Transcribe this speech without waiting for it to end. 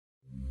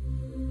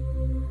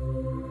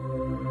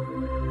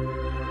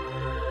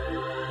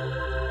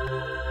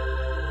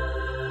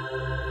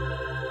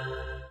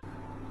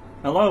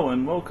Hello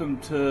and welcome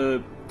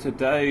to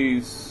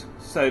today's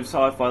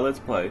Sci-Fi Let's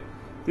Play.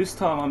 This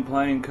time I'm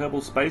playing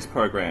Kerbal Space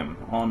Program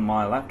on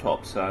my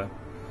laptop, so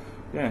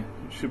yeah, it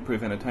should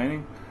prove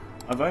entertaining.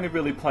 I've only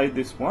really played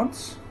this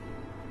once,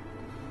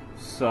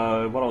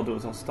 so what I'll do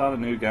is I'll start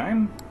a new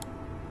game.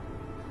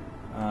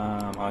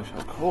 I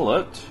shall call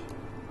it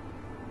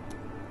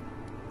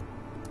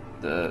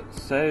the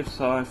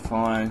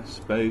Sci-Fi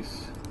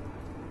Space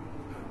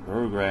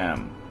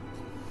Program.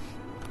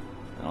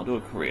 And I'll do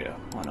a career.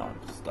 Why not?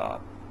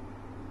 Start.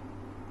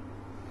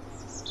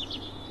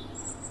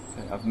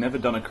 Okay, I've never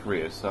done a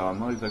career, so I'm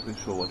not exactly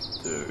sure what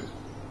to do.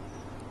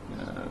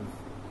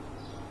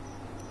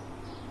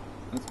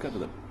 Let's go to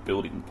the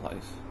building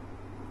place.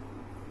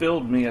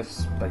 Build me a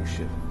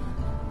spaceship.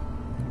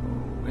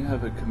 Oh, we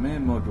have a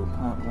command module,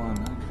 part 1.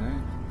 Okay.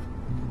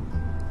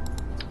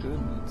 That's good.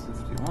 Let's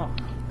lift you up.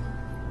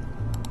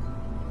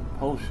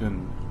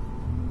 Propulsion.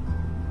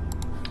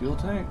 Fuel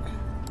tank.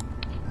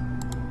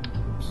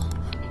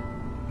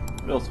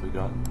 What else have we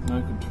got? No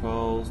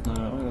controls, no,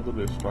 a little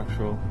bit of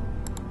structural.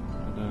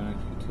 And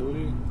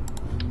utility.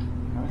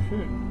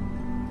 Parachute.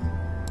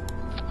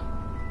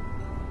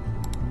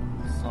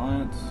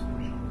 Science.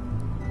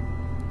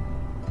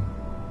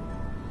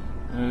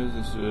 There's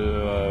this,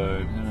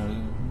 okay,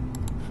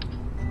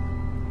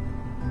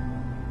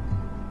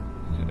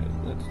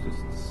 let's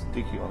just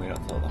stick you on the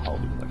outside of the hull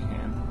because I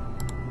can.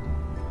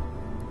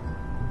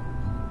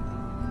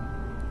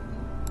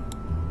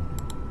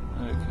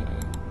 Okay.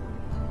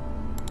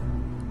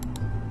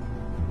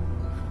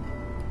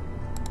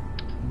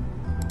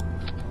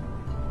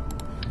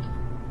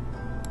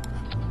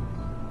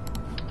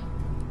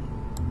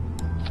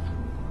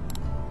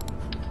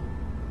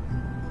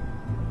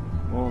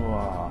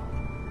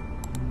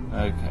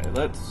 Okay,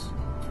 let's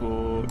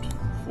put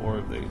 4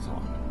 of these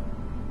on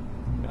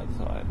the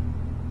outside.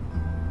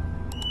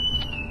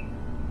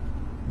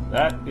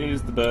 That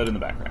is the bird in the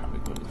background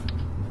because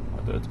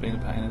my bird's been a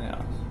pain in the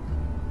ass.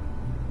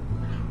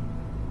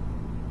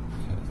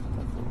 Okay, that's not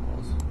what I thought it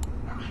was.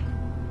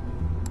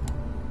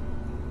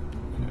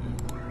 Okay.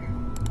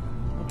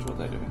 Not sure what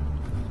they do.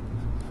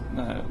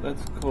 No,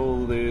 let's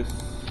call this.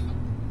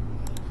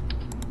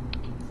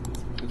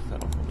 Let's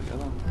that off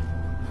altogether.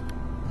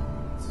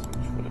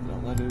 Whatever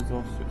that is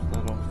off, switch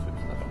that off,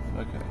 switch that off.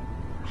 Okay,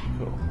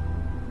 cool.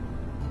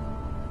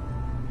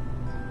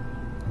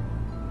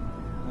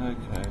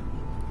 Okay.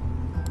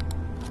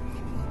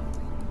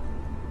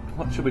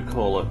 What should we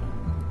call it?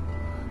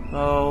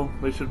 Well,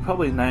 we should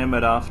probably name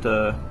it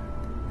after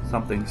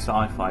something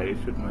sci-fi,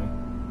 shouldn't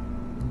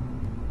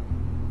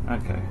we?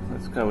 Okay,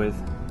 let's go with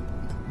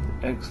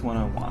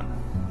X101.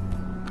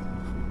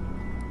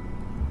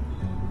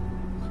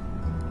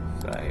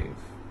 Save.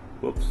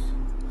 Whoops.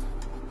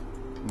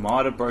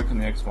 Might have broken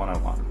the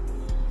X101.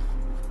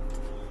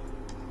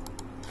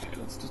 Okay,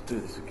 let's just do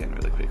this again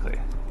really quickly.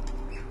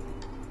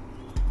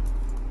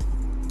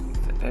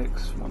 The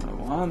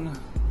X101.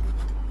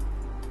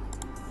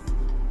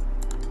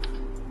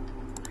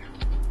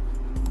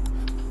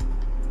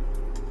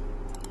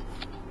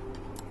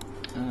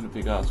 And a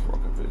big ass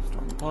rocket boost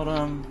on the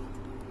bottom.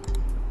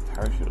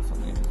 Parachute or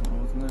something,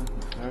 wasn't there?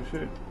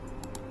 Parachute.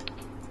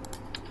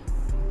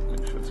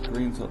 Make sure it's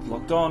green so it's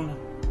locked on.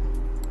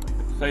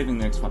 Saving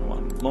the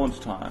X101. Launch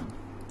time.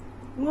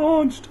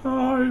 Launch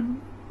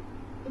time!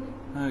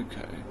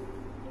 Okay.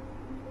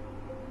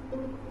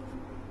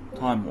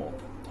 Time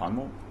warp. Time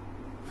warp?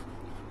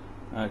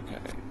 Okay.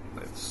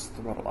 Let's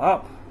throttle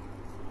up.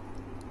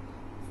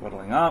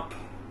 Throttling up.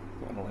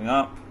 Throttling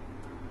up.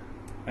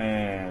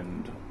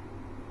 And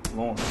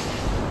launch.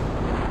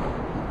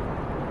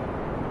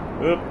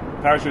 Oop.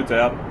 Parachute's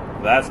out.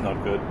 That's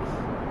not good.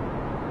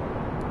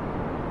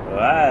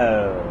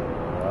 Wow.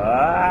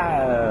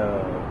 Wow.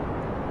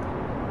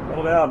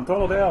 Throttle down,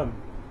 throttle down.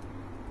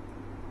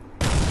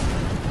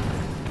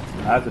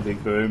 That's a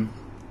big boom.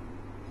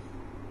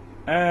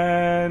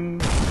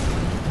 And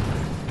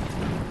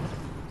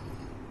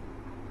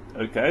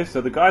okay,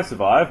 so the guy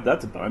survived.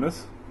 That's a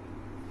bonus.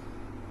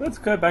 Let's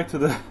go back to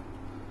the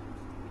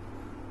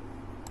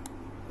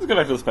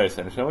space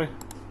center, shall we?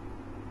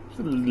 Just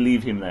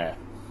leave him there.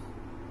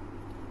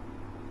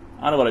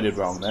 I know what I did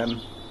wrong then.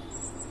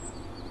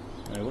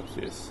 Hey, what's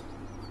this?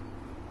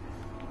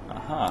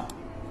 Aha.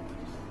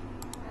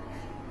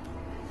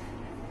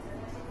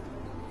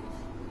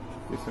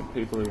 Different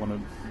people who want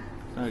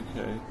to.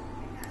 Okay.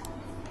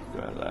 Go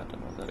out of that,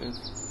 don't know what that is.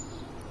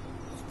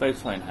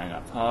 Spaceplane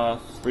hangar pass.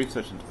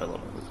 Research and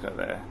development, let's go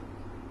there.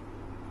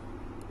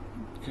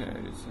 Okay,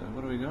 so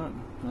what do we got?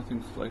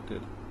 Nothing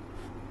selected.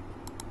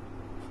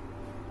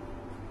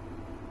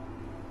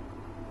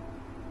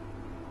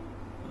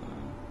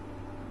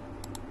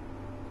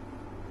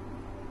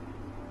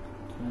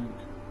 Tank.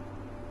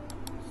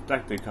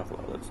 Stack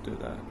decoupler, let's do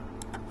that.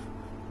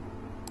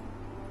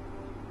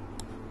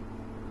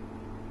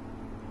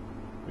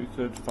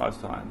 Research 5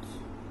 science.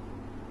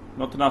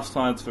 Not enough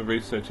science for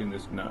researching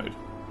this node.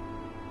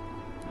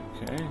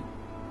 Okay.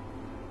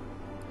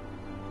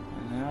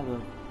 And how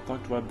the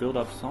fuck do I build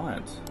up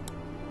science?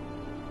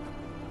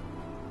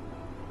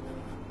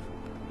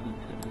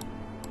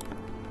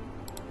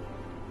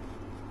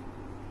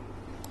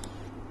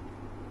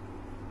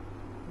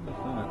 What's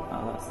that?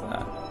 Oh, that's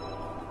that.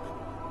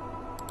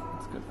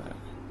 Let's go back.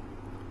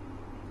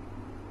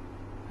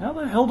 How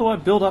the hell do I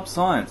build up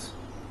science?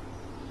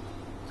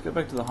 Let's go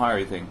back to the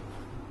hierarchy thing.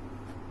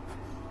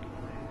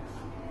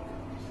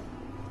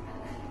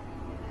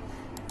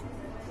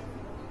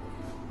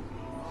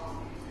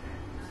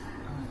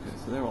 Okay,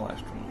 so they're all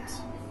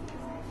astronauts.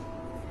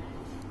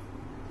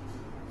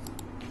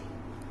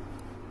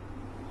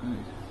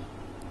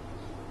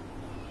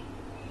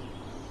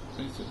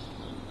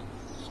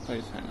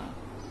 Space hangar.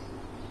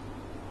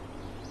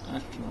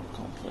 Astronaut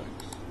complex.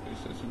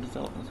 Research and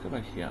development. Let's go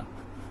back here.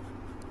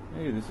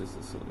 Maybe this is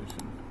the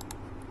solution.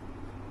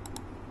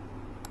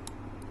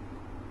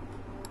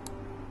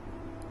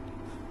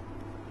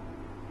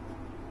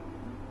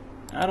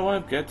 How do I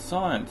get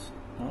science?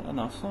 Not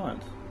enough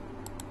science.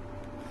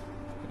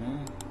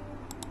 Okay.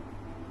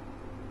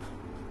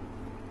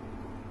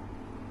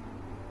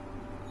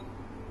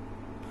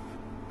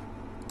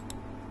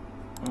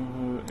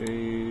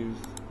 Is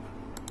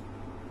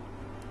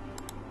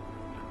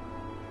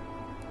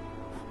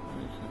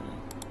okay.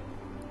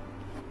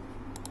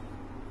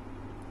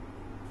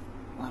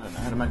 I don't know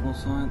how to make more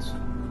science.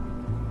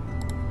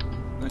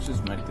 Let's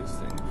just make this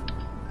thing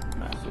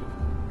massive.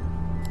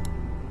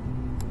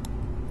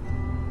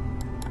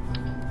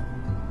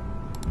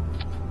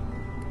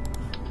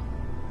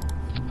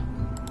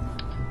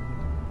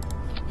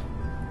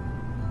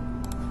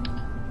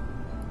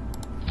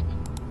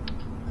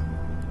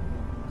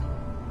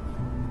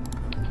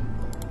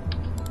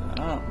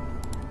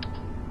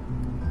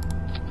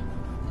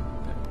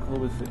 Call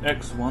this the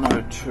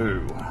X102.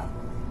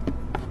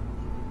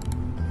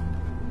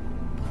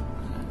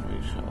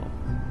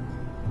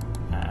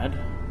 Add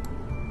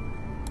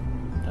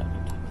that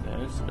into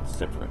there so it's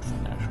separate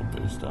from the actual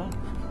booster.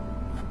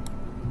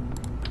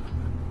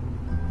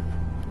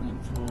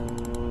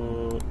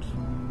 Input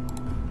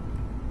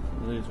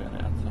these around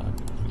the outside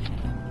because we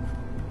can.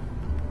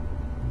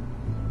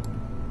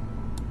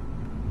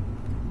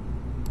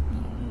 No,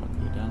 we want to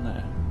go down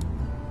there.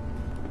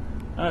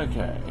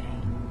 Okay.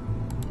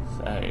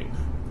 Save.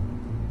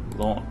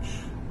 Launch.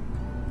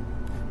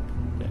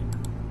 Yeah,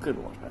 good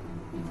launch pad.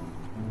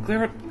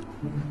 Clear it.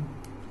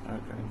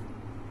 Okay.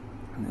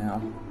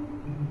 Now,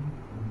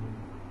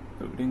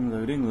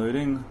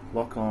 loading.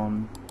 Lock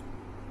on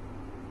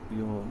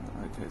your.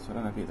 Okay, so I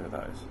don't have either of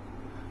those.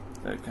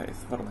 Okay,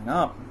 throttling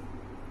up.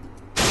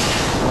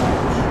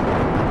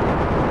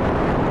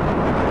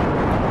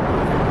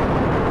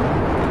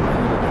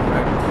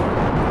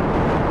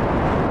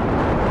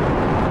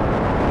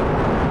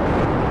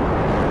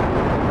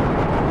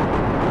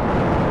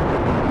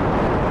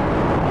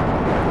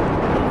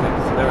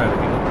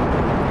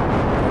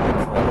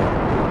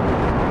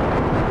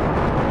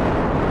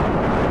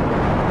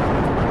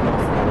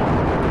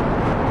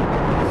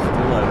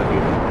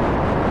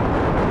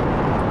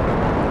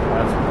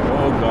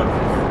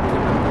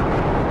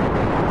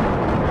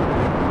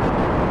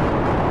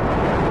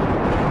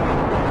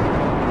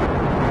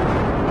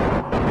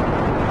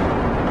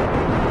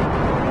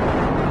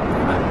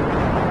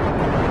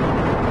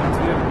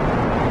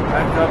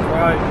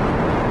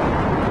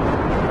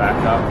 Back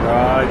up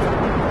right.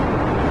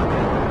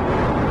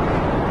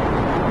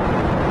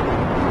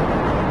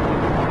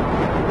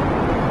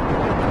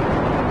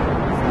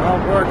 It's not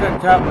working,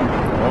 Captain.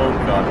 Oh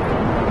God.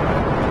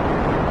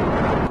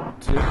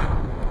 Tip.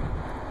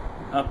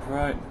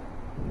 Upright.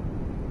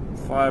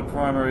 Fire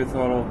primary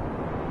throttle.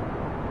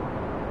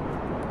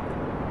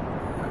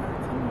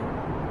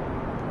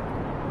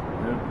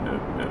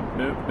 Come on.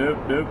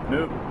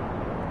 Nope.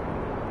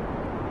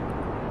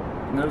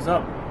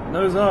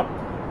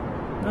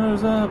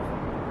 Nose up.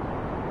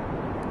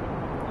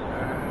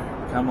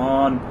 Come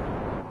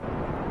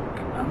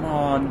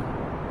on.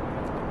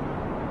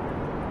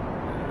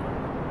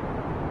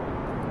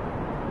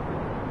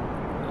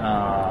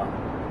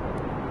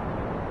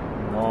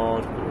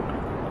 Not good.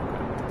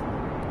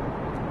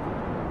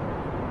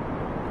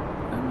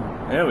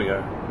 There we go.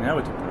 Now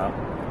we're tipping it up.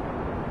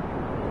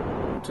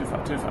 Too far.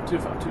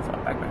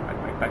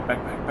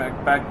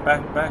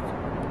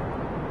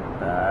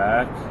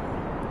 Back.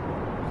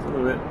 Just a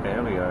little bit.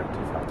 There we go.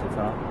 Too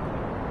far.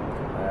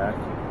 Back.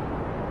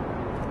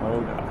 Oh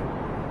God.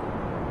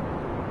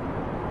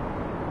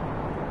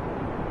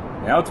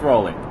 Now it's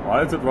rolling.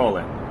 Why is it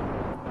rolling?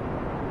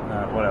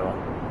 Whatever.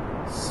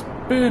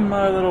 Spin,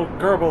 my little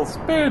Kerbal,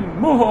 spin!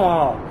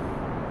 More!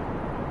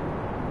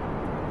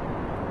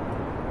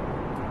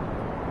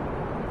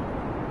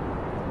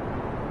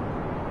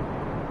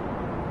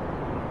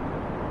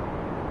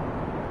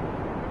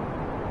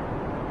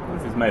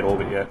 This is made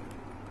orbit yet.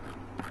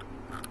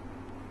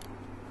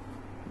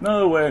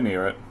 Nowhere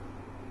near it.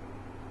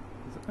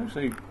 It's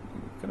actually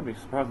going to be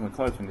surprisingly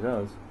close when he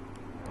does.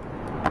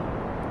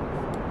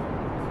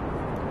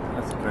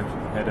 That's the direction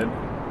headed.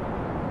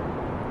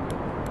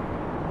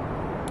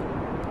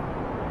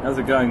 How's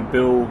it going,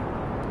 Bill?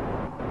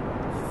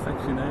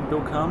 What's your name?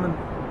 Bill Carmen?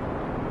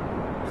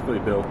 Just call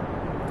you Bill.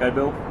 Okay,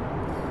 Bill?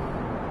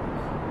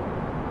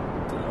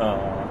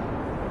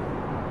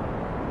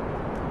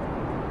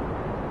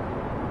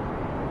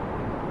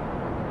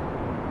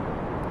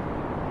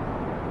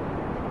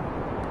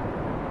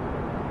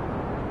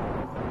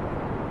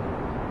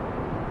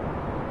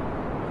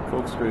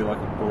 corkscrew like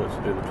a bullet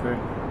should do the trick.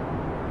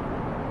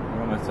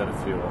 We're almost out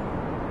of fuel.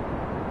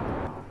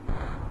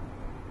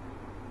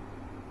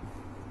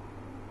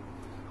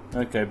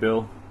 Okay,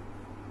 Bill.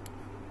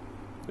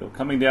 You're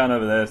coming down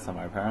over there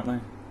somewhere, apparently.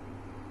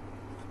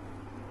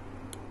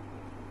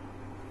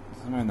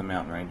 Somewhere in the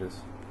mountain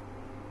ranges.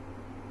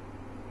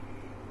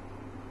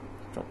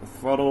 Drop the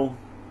throttle.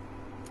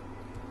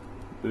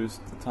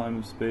 Boost the time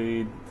of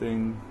speed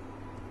thing.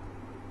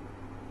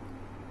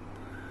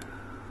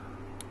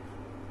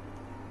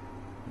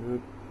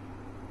 Oop.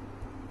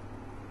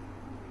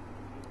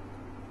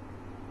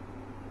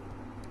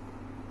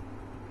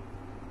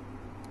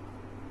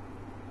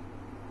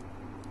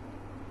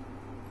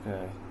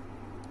 Okay.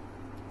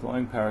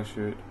 Flying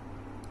parachute.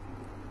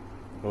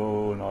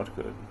 Oh, not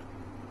good.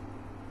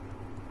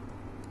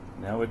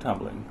 Now we're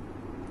tumbling.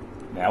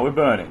 Now we're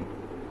burning.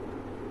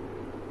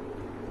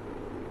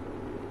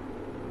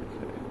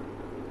 Okay.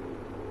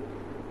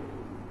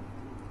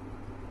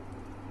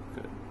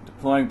 Good.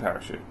 Deploying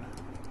parachute.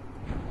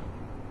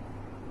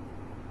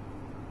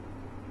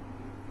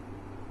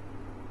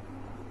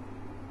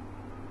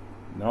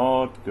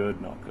 Not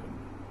good, not good.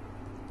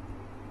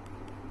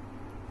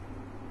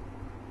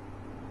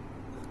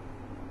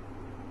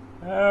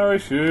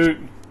 Parachute!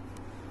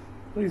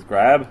 Please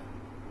grab.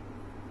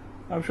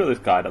 I'm sure this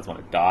guy doesn't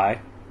want to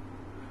die.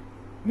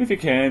 And if you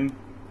can,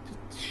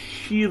 just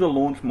shear the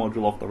launch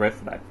module off the rest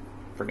of that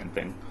friggin'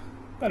 thing.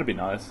 That'd be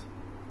nice.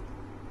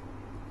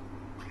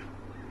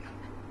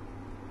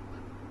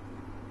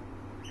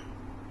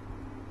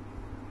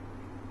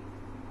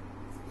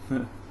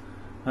 Huh.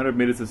 100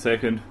 meters a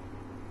second.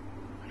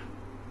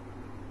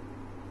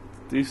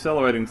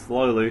 Decelerating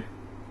slowly.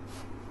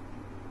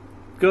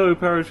 Go,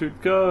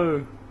 parachute,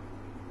 go!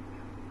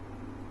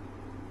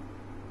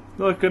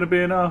 Not gonna be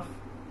enough.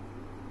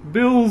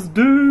 Bill's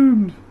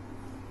doomed!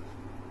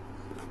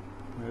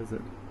 Where is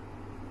it?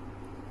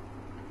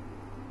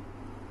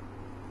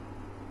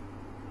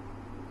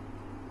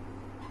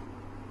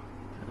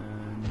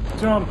 And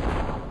jump!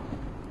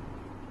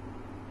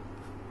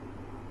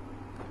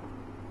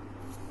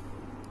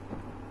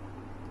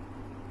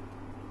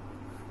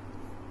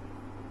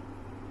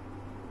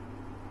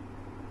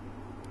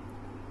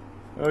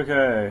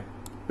 Okay.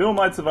 Bill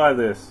might survive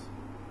this.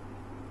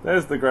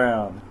 There's the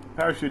ground.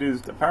 Parachute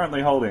is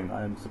apparently holding.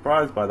 I am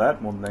surprised by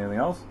that more than anything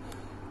else.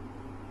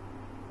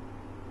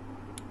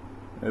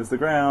 There's the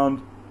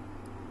ground.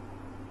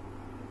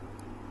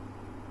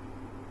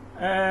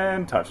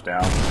 And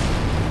touchdown.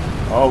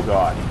 Oh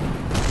god.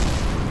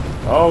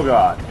 Oh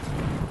god.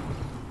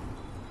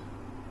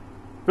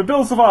 But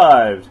Bill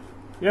survived!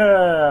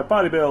 Yeah!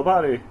 Party Bill,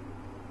 party!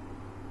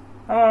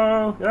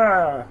 Hello!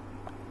 Yeah!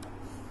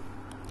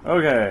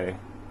 Okay.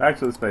 Back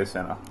to the Space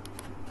Center.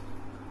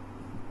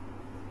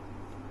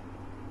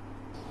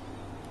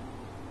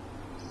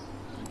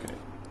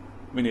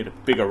 We need a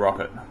bigger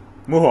rocket.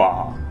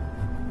 More!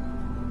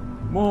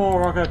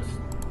 More rockets!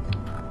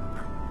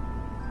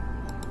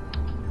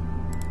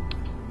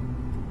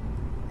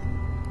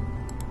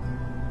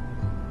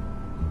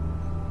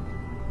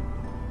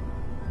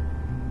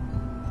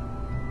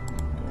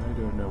 I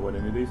don't know what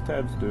any of these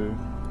tabs do.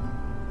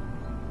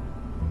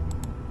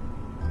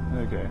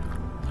 Okay.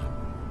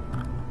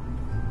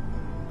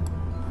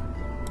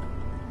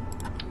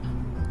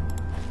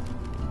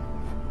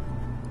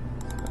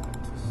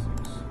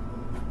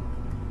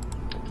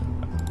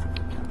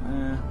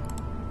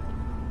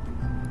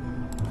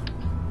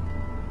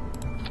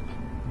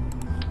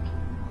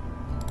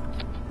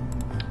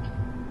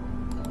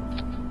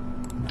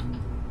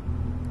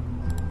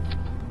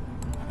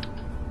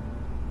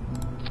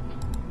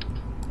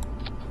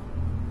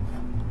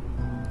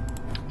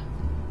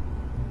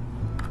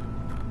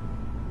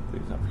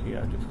 Up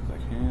here just because I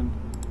can.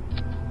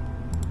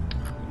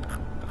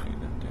 I need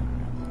that down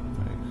around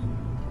my face.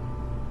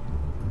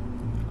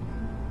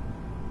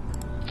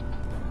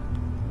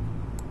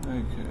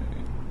 Okay.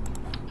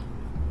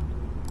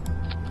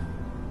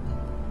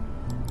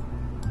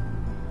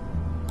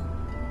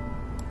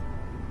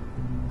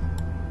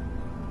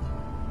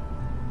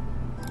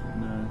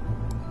 No.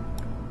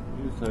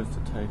 Use those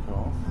to take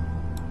off.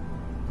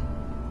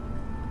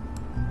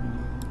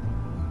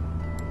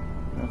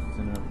 What else is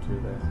in number 2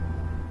 there?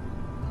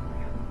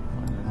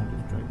 And then I'll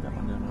just drag that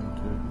one down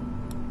onto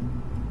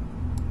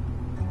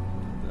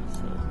that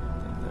first,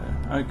 there.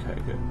 Okay,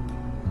 good.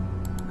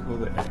 Call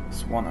it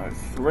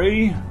X103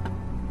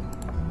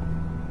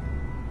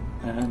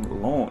 and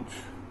launch.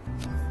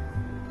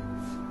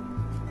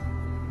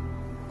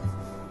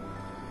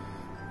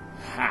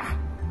 Ha!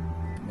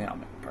 Now I'm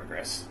making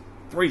progress.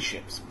 3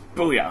 ships.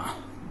 Booyah!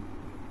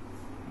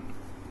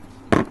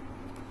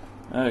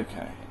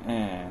 Okay,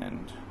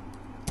 and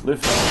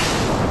lift off.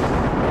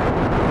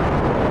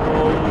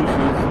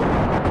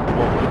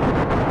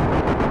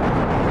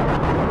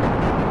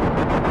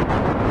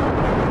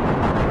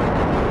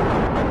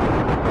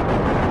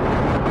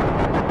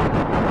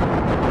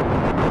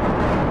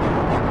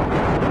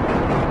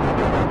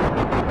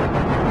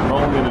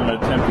 Rolling in an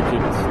attempt to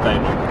keep it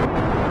stable.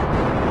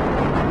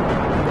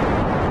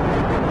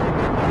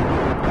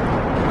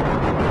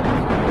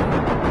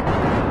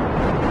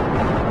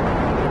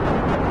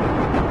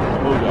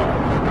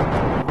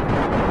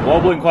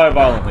 wobbling quite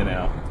violently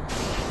now.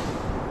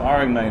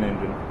 Firing main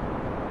engine.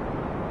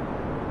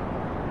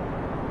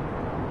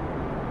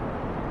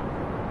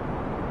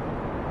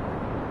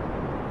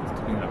 It's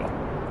tipping over.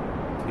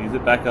 Tease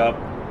it back up.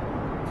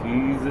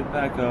 Tease it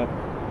back up.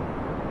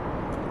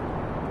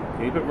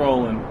 Keep it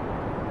rolling.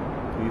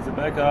 Tease it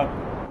back up.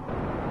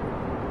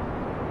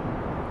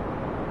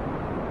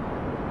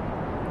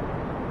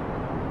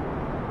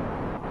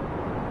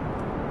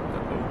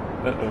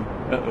 Uh-oh.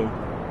 Uh-oh.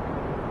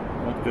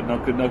 Not good,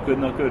 not good, not good,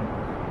 not good.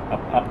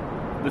 Up, up.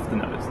 Lift the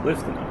nose,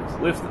 lift the nose,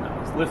 lift the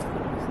nose, lift the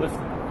nose, lift the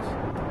nose.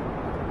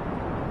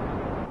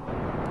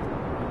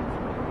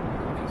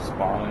 Keep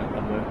spiraling it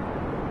lovely.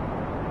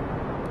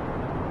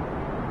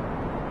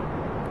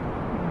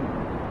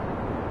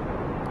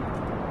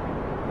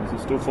 This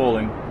is still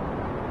falling.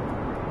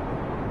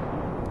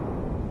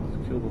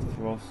 Let's kill the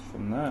thrust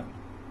from that.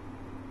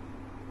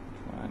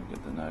 Try and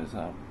get the nose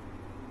up.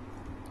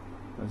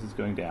 This is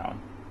going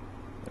down.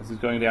 This is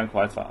going down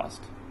quite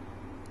fast.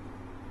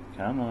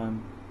 Come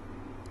on.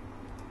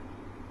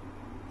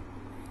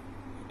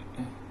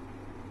 Okay,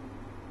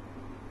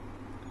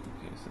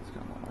 so it's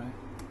going that way.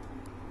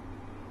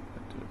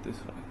 Let's do it this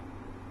way.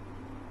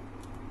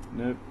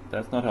 Nope,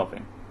 that's not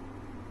helping.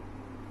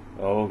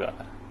 Oh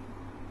god.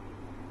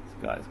 This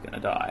guy's gonna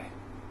die.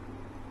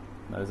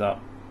 Nose up.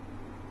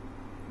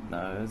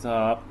 Nose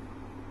up.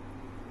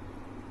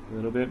 A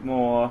little bit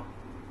more.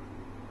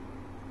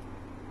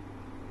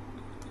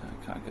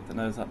 I can't get the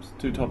nose up, it's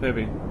too top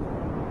heavy.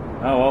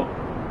 Oh well.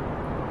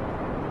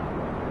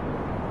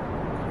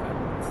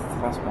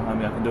 Thrust behind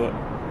me, I can do it.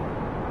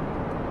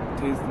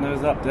 Tease the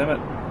nose up, damn it.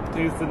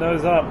 Tease the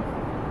nose up.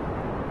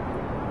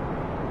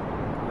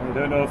 I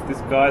don't know if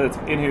this guy that's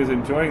in here is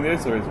enjoying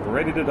this or is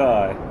ready to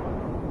die.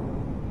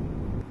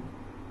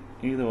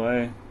 Either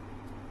way,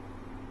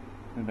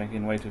 I'm back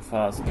in way too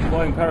fast.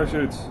 Deploying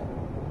parachutes.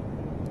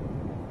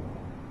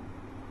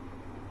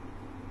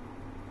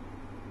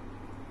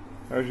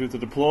 Parachutes are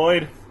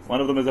deployed.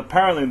 One of them has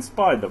apparently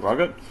inspired the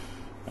rocket.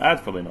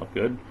 That's probably not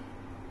good.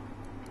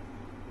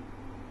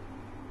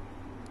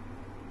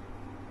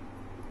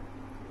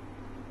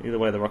 Either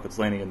way, the rocket's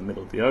landing in the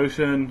middle of the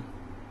ocean.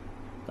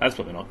 That's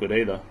probably not good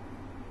either.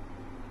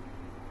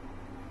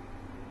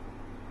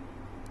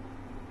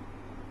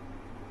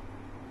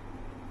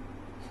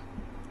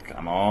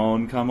 Come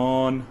on, come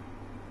on.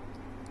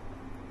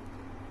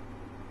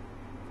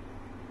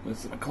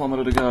 Less than a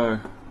kilometre to go.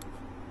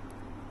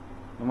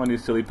 Come on, you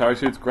silly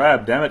parachutes.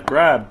 Grab, damn it,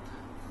 grab.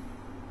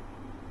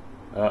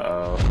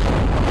 Uh-oh.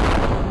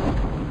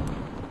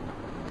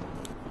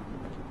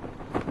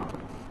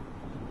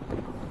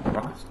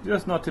 Rocket's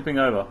just not tipping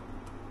over.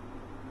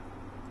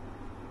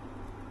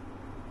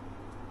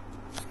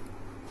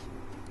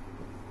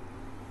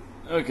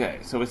 Okay,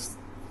 so it's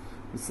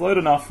slowed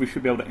enough we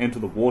should be able to enter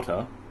the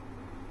water.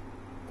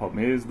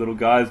 Problem is, little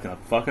guy's gonna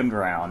fucking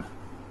drown.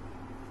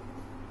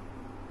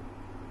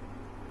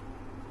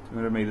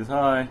 200 meters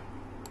high.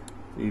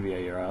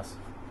 EVA your ass.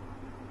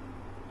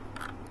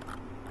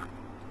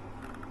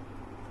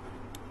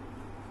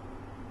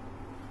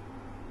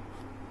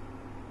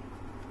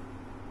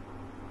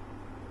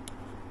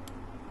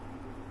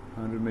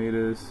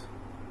 $100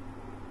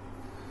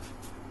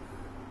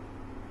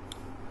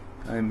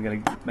 I'm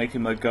gonna make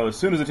him let go as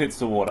soon as it hits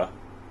the water.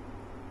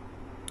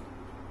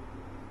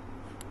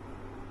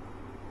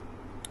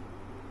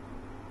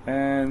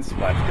 And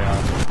splash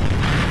down.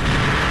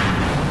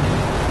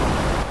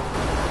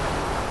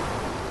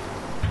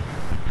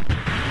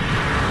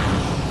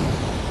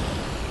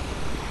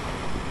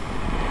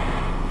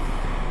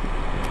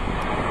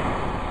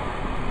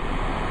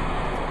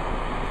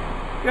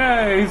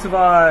 Yay, he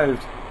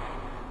survived!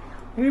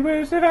 He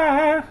will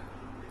survive! I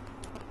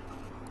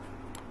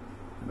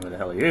don't know where the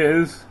hell he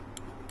is.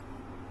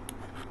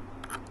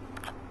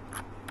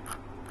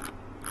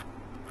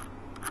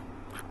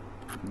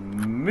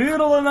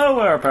 Middle of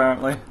nowhere,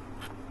 apparently.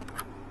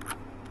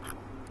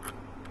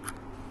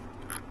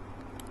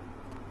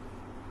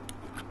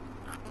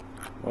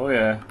 Oh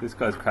yeah, this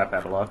guy's crap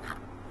out of luck.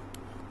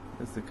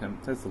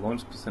 There's the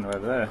launch center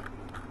over there.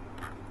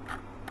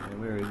 Yeah,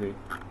 where is he?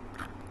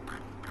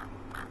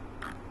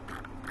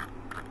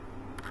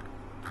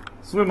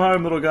 Swim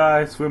home, little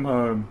guy, swim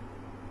home.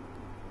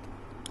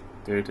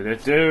 Do. Can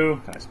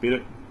I speed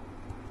it?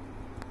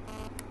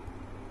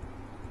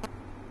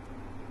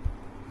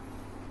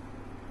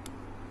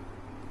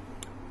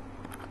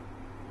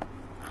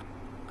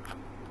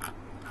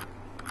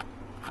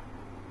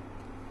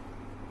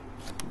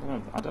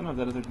 I don't know if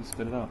that is actually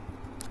sped it up.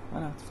 I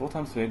know, it's 4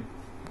 times speed.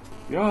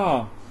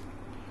 Yeah!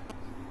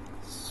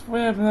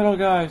 Swim, little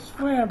guy,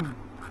 swim!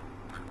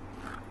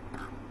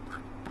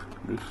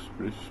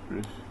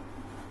 Splish.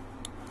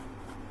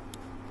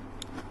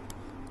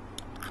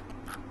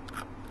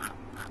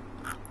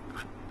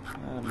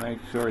 Gotta make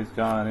sure he's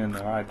going in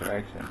the right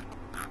direction.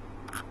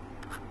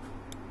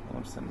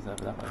 Launch center's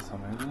over that way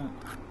somewhere, isn't it?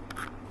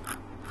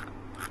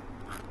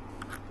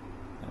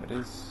 There it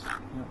is.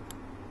 Yep.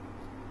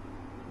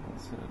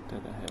 What's it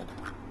dead ahead?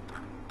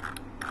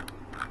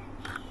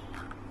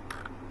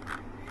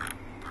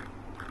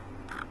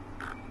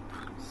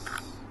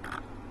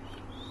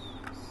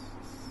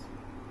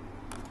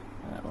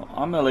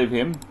 I'm gonna leave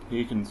him.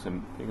 He can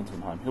swim. He can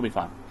swim home. He'll be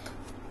fine.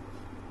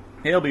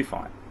 He'll be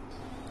fine.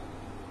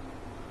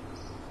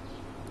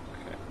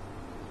 Okay.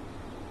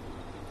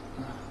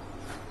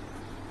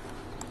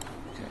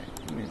 Okay.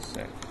 Give me a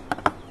sec.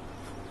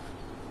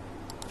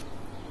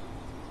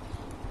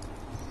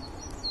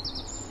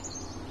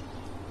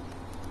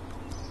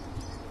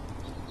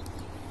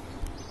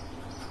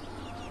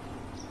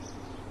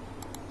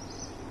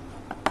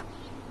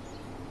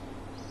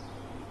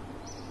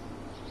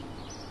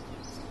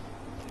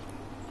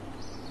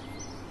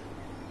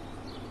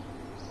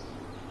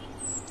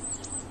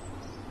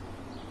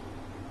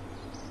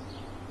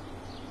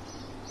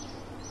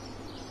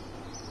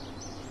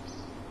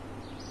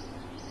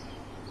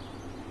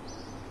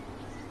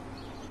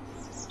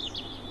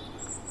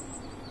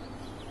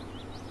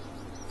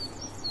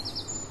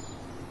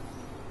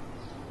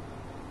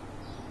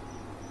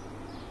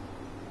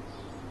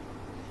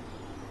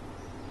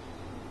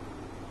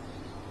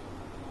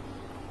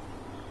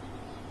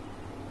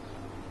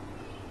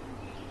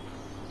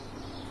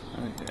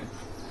 Okay,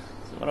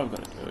 so what I've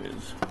got to do is...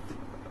 Is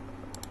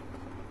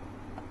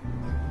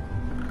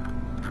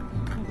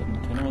there an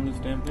antenna on this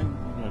damn thing?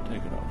 I've got to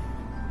take it off.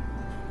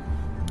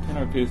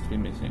 Antenna appears to be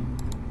missing.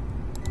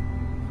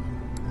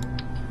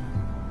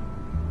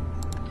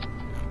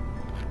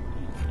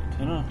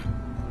 Antenna.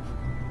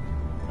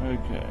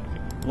 Okay,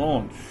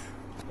 launch.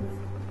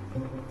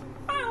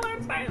 I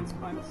learned science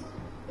points.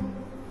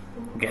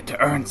 Get to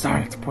earn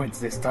science points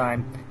this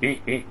time.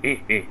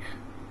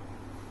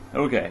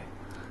 Okay.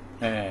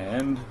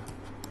 And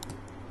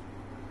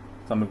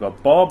then we've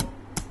got Bob.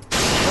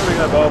 There we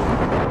go, Bob.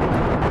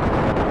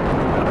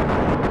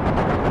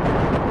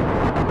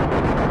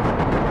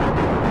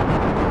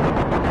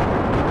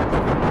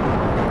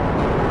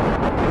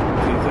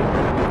 Tease it.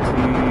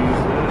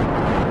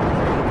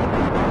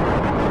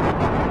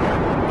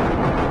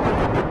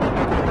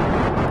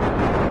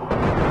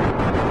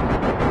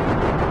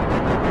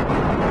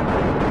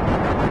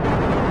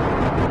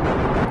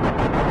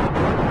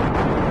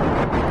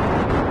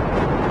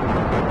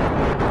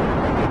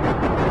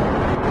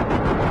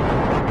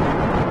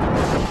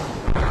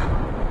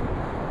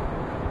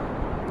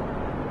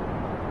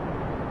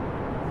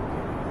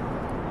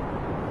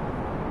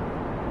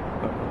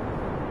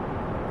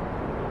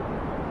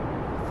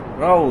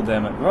 Roll,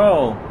 damn it,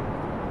 roll!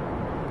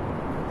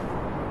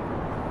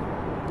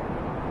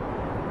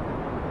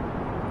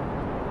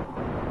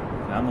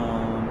 Come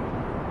on.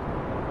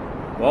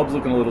 Bob's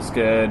looking a little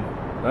scared.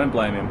 Don't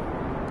blame him.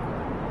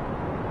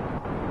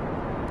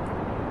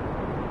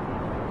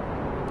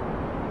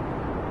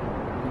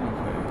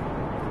 Okay.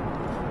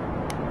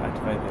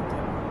 Activate the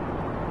antenna.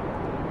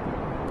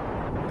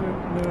 I don't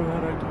know how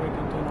to activate the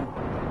antenna.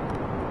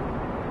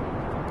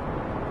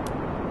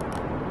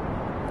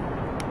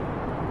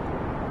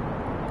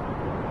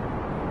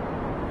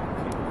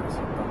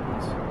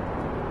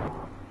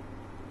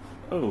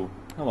 Oh,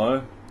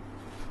 hello.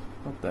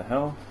 What the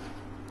hell?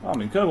 Oh,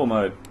 I'm in Kerbal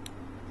mode.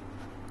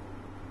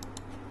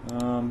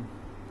 Damn,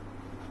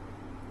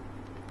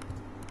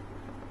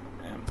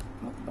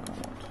 not that I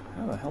want.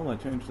 How the hell did I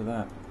change to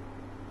that?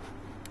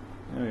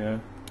 There we go.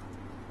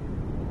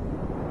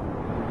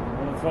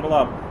 I want to throttle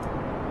up.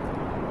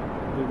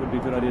 It would be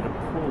a good idea to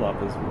pull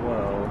up as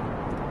well.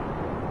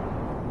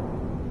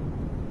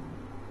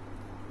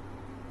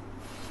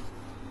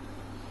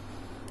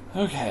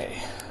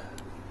 Okay.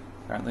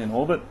 Currently in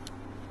orbit.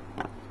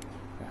 I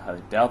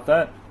highly doubt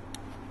that.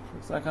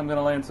 Looks like I'm going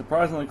to land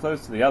surprisingly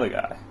close to the other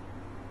guy.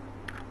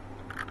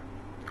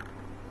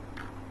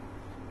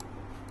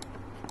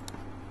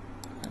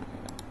 Okay,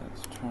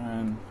 let's try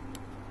and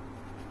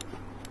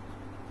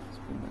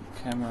spin the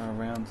camera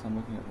around so I'm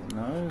looking at the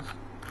nose.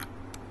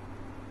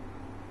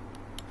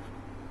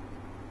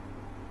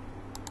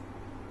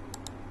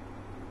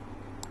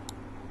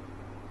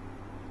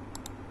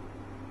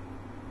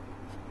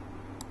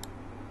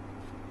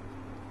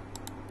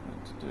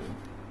 What to do?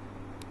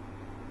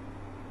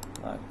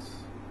 Lights,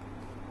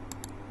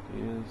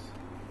 gears,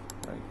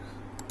 brakes.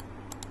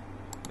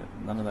 Yep,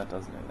 none of that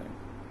does anything.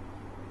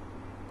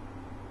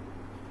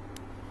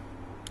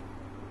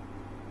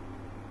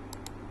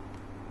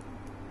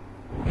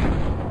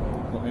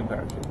 Deploying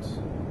parachutes.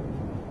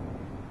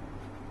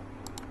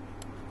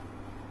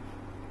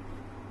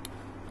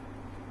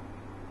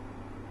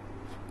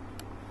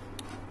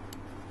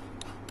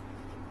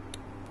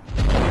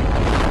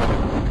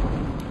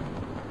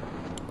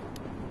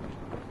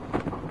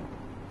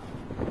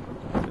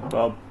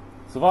 Bob.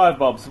 Survive,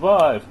 Bob,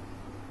 survive!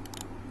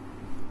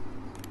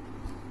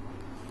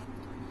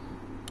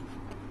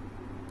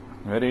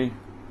 Ready?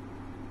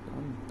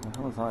 What the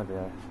hell is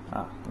IVA?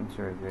 Ah,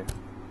 interior view.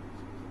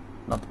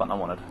 Not the button I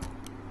wanted.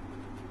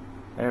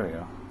 There we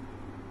go.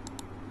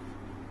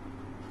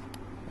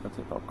 That's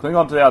it, Bob. Cling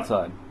on to the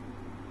outside.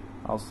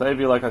 I'll save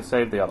you like I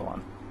saved the other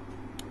one.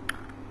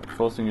 By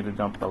forcing you to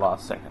jump at the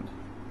last second.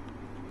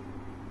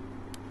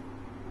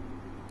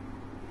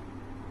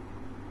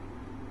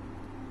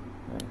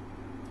 Okay.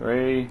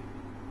 3,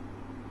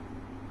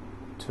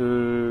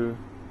 2,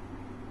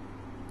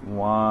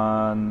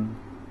 1,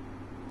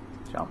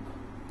 jump.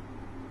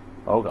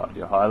 Oh god,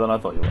 you're higher than I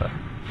thought you were.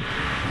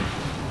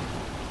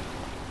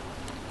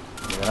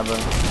 You're gonna have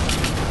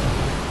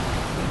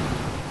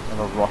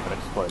a rocket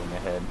explode in your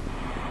head.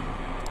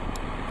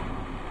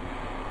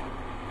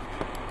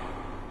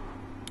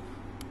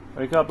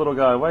 Wake up, little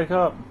guy, wake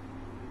up!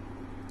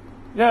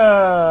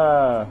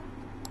 Yeah!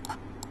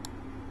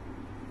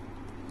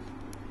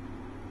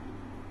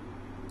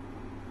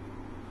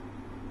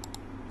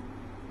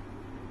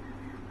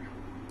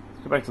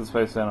 Let's go back to the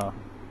Space Center.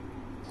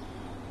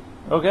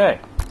 Okay,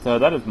 so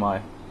that is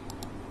my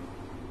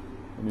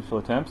initial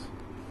attempts.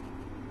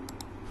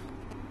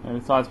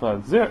 And the size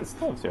bar 0, it's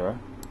not 0.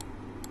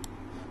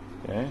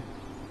 Okay.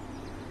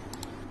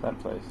 That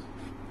place.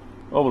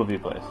 Orbital view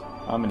place.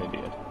 I'm an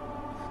idiot.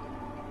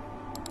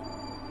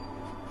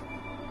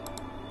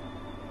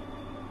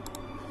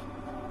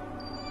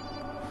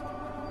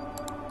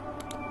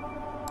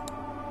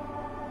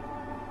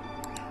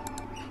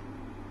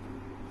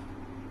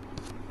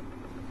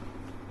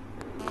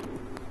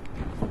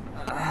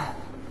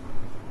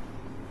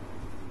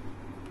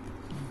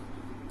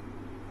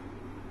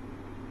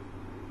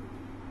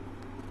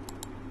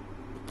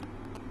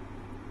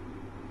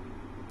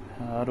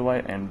 How do I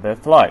end their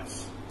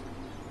flights?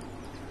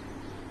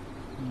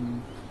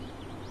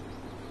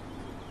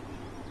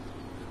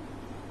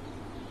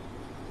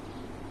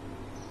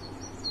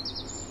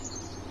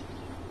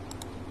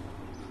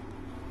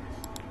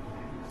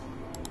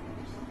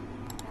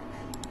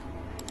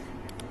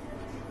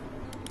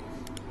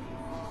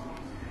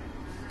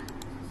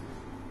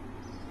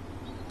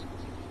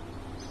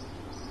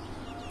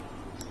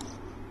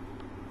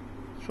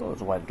 Sure,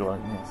 there's a way of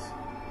doing this.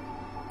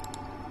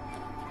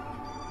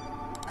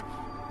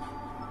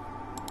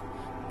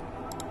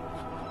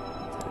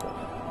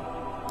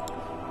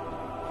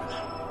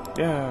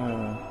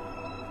 Yeah.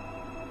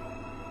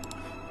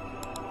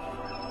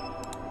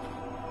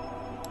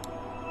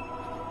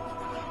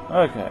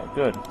 Okay,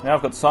 good. Now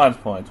I've got science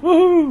points.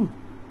 Woohoo!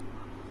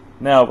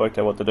 Now I've worked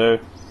out what to do.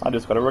 I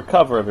just got to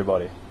recover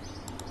everybody.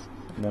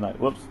 And then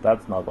whoops,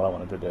 that's not what I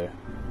wanted to do.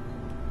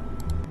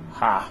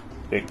 Ha!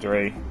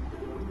 Victory.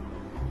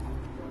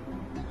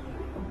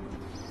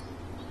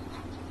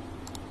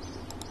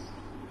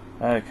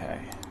 Okay.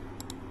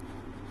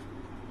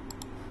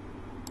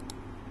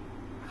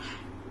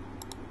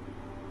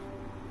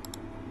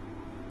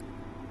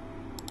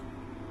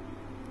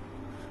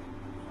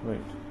 Sweet.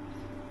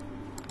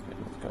 Okay,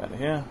 let's go out of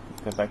here.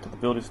 Let's go back to the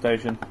building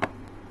station.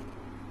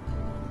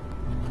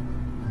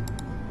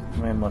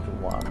 Command module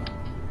 1.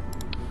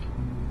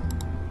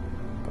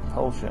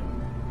 Propulsion.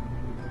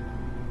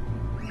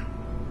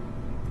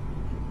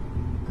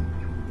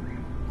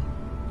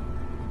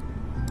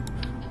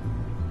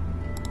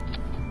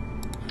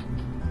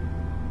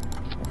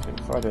 Actually,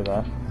 before I do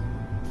that,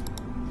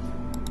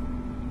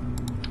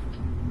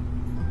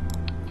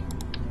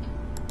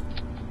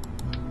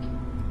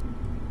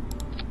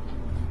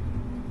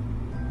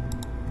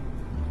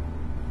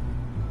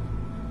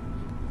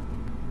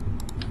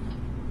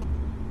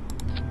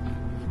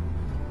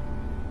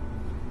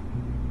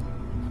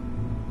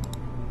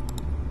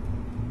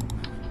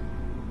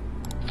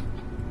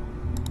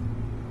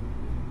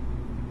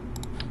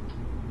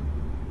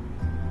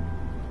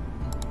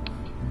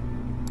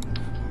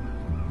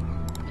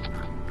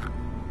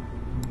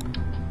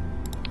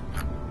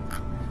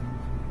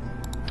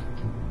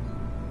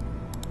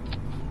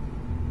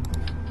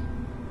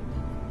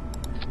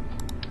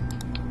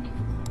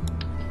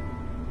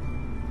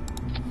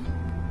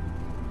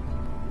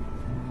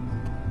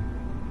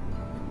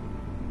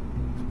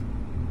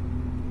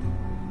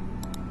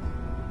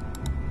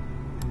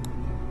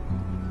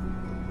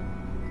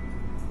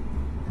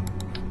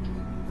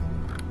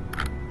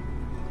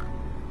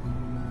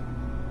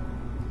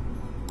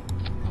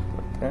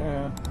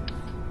 there.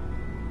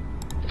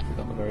 It's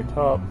on the very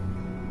top.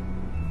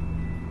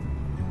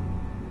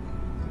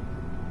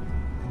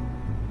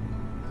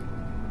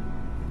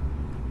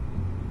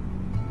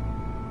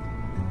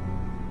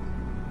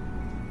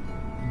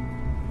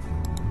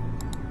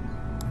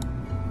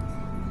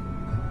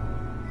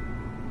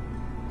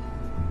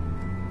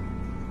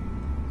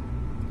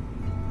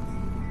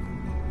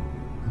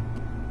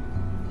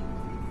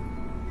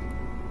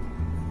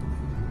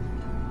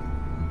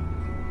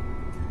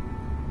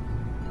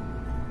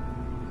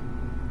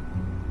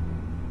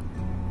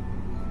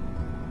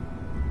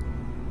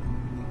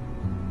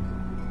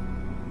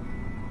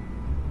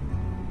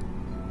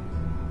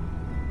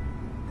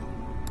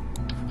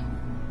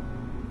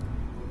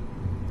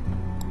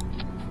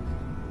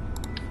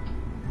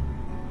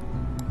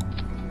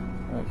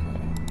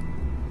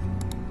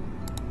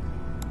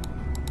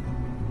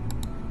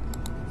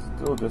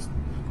 Still just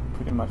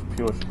pretty much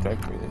pure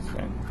trajectory, this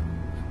thing.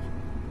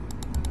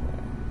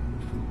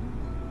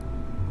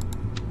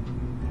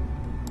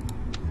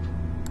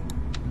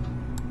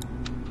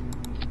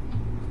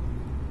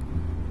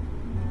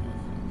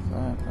 There's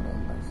that, and then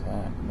there's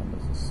that, and then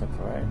there's a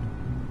separate,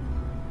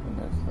 and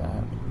there's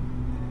that.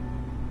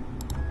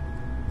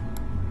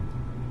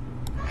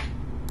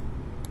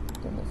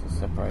 Then there's a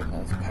separate, and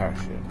there's a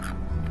parachute.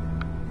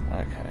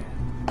 Okay.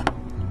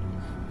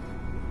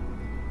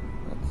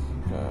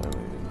 go with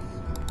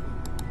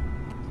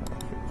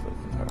parachutes.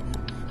 Let's do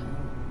parachutes.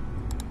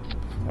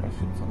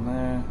 Parachutes on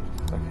there,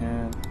 just as I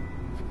can.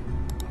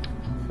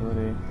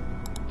 Facility.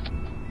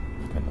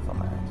 Turn this on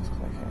there, just as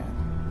I can.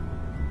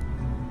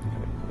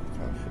 Okay, the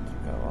parachutes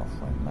go off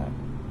like that.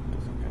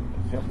 Just okay.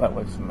 Yep, that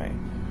works for me.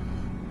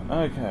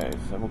 Okay,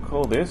 so we'll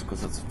call this,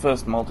 because it's the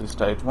first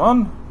multi-stage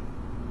one,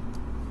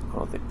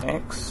 call it the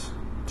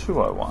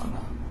X201.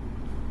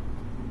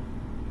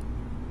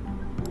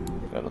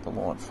 Go to the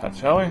launch pad,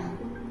 shall we?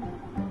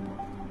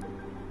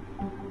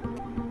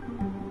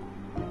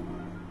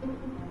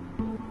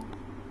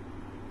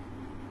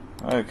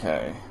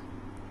 Okay.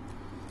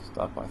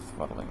 Start by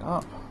throttling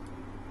up.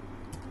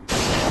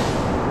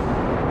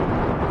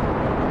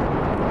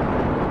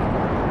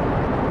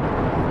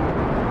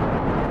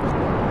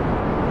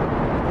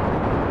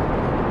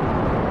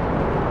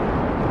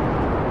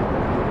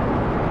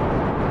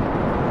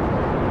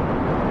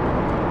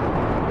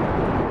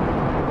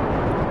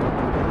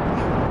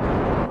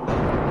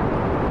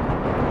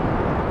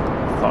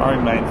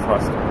 Firing main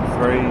thruster.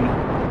 3,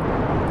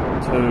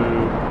 2,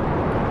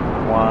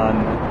 1,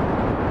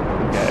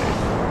 engage.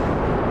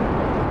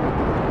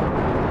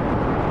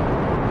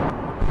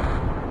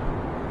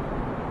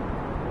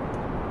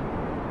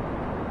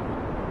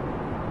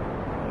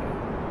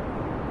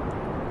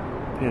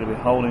 Appear to be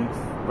holding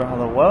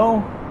rather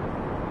well.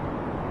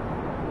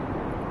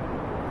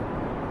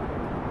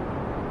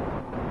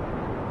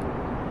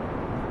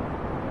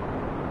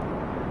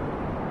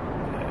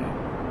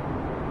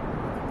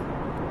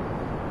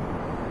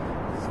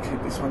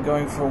 Keep this one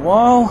going for a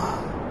while.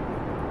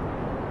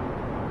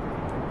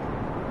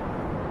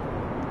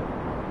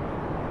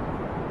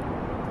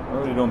 We're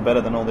already doing better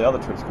than all the other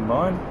trips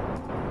combined.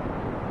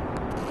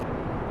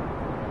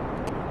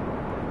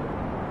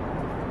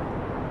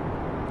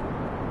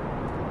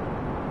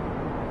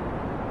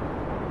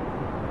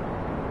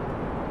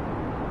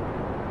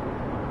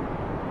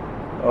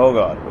 Oh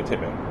god, we're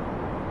tipping.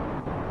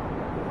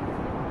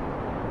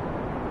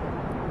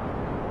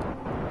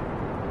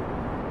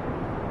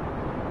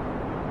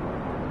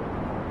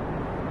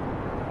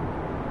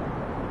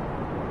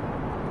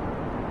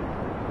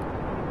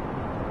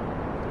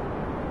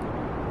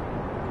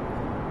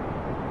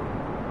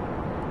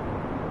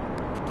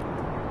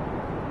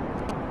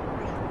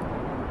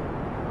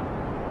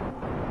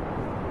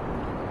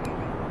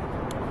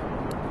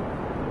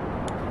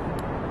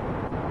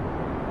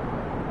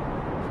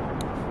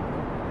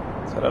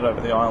 Let's head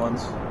over the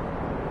islands,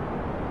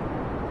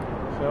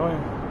 shall we?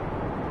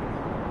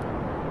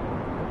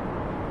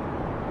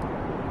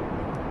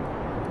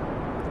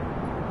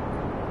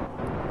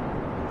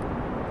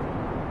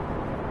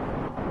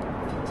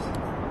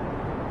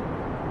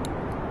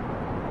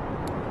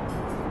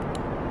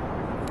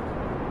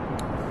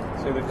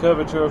 See the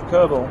curvature of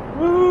Kerbal.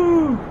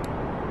 Woo!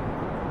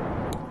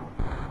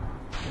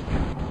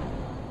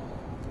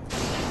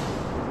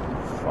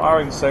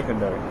 Firing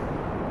secondary.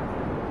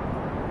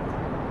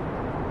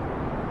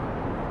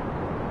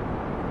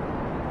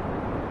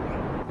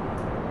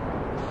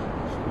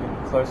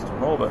 Close to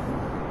an orbit.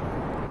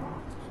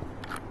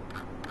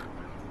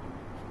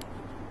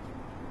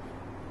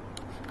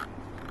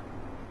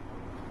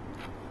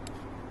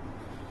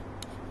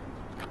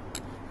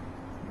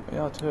 We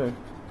are too.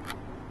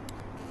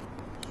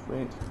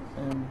 Sweet.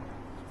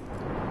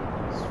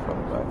 Let's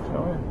throttle back,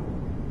 shall we?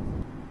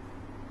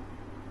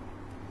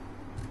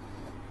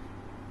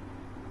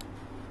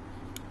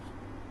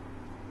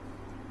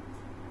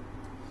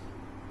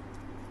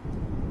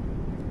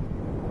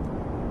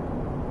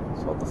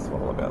 Hold the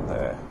throttle about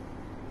there.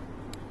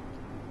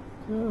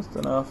 Just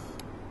enough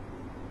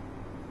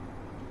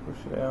to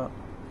push it out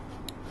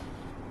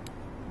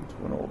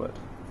into an orbit.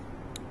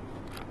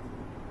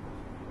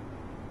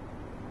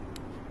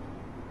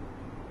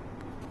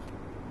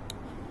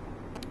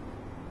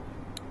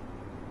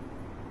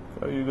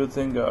 Go, you good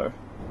thing, go.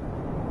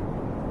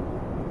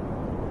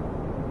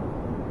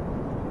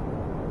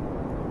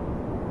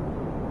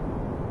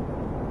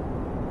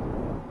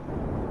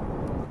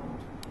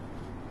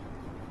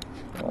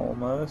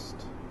 Almost.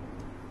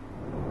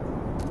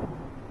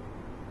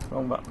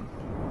 Wrong button.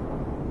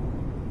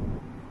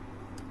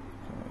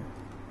 Okay.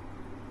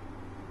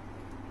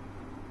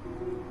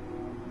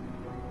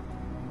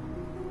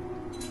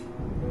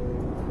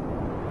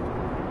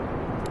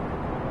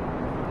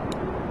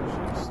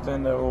 Should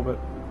extend our orbit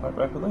quite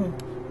rapidly.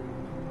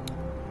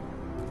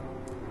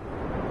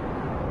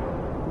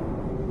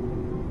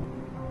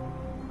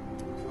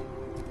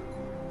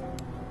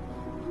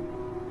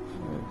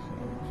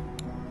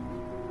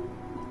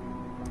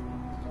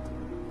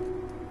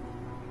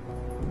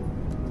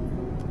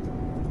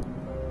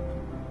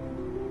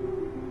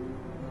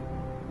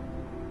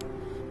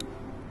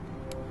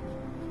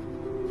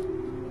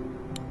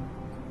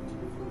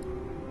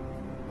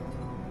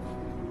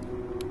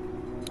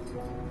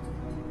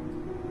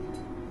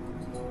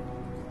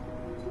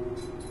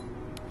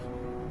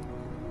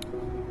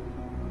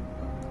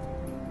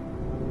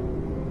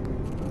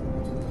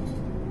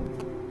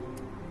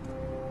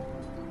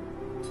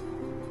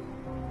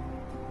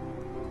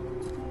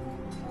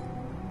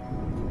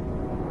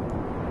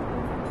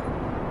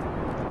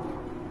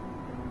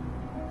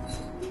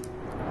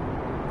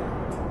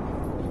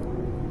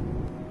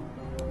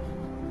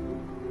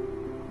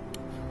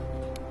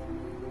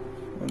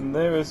 And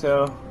there is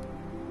our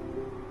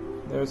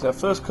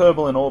first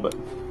Kerbal in orbit.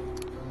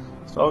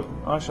 So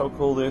I shall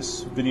call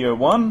this video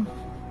 1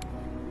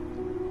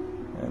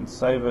 and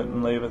save it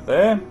and leave it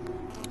there.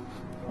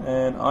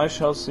 And I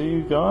shall see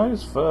you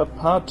guys for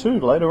part 2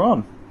 later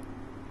on.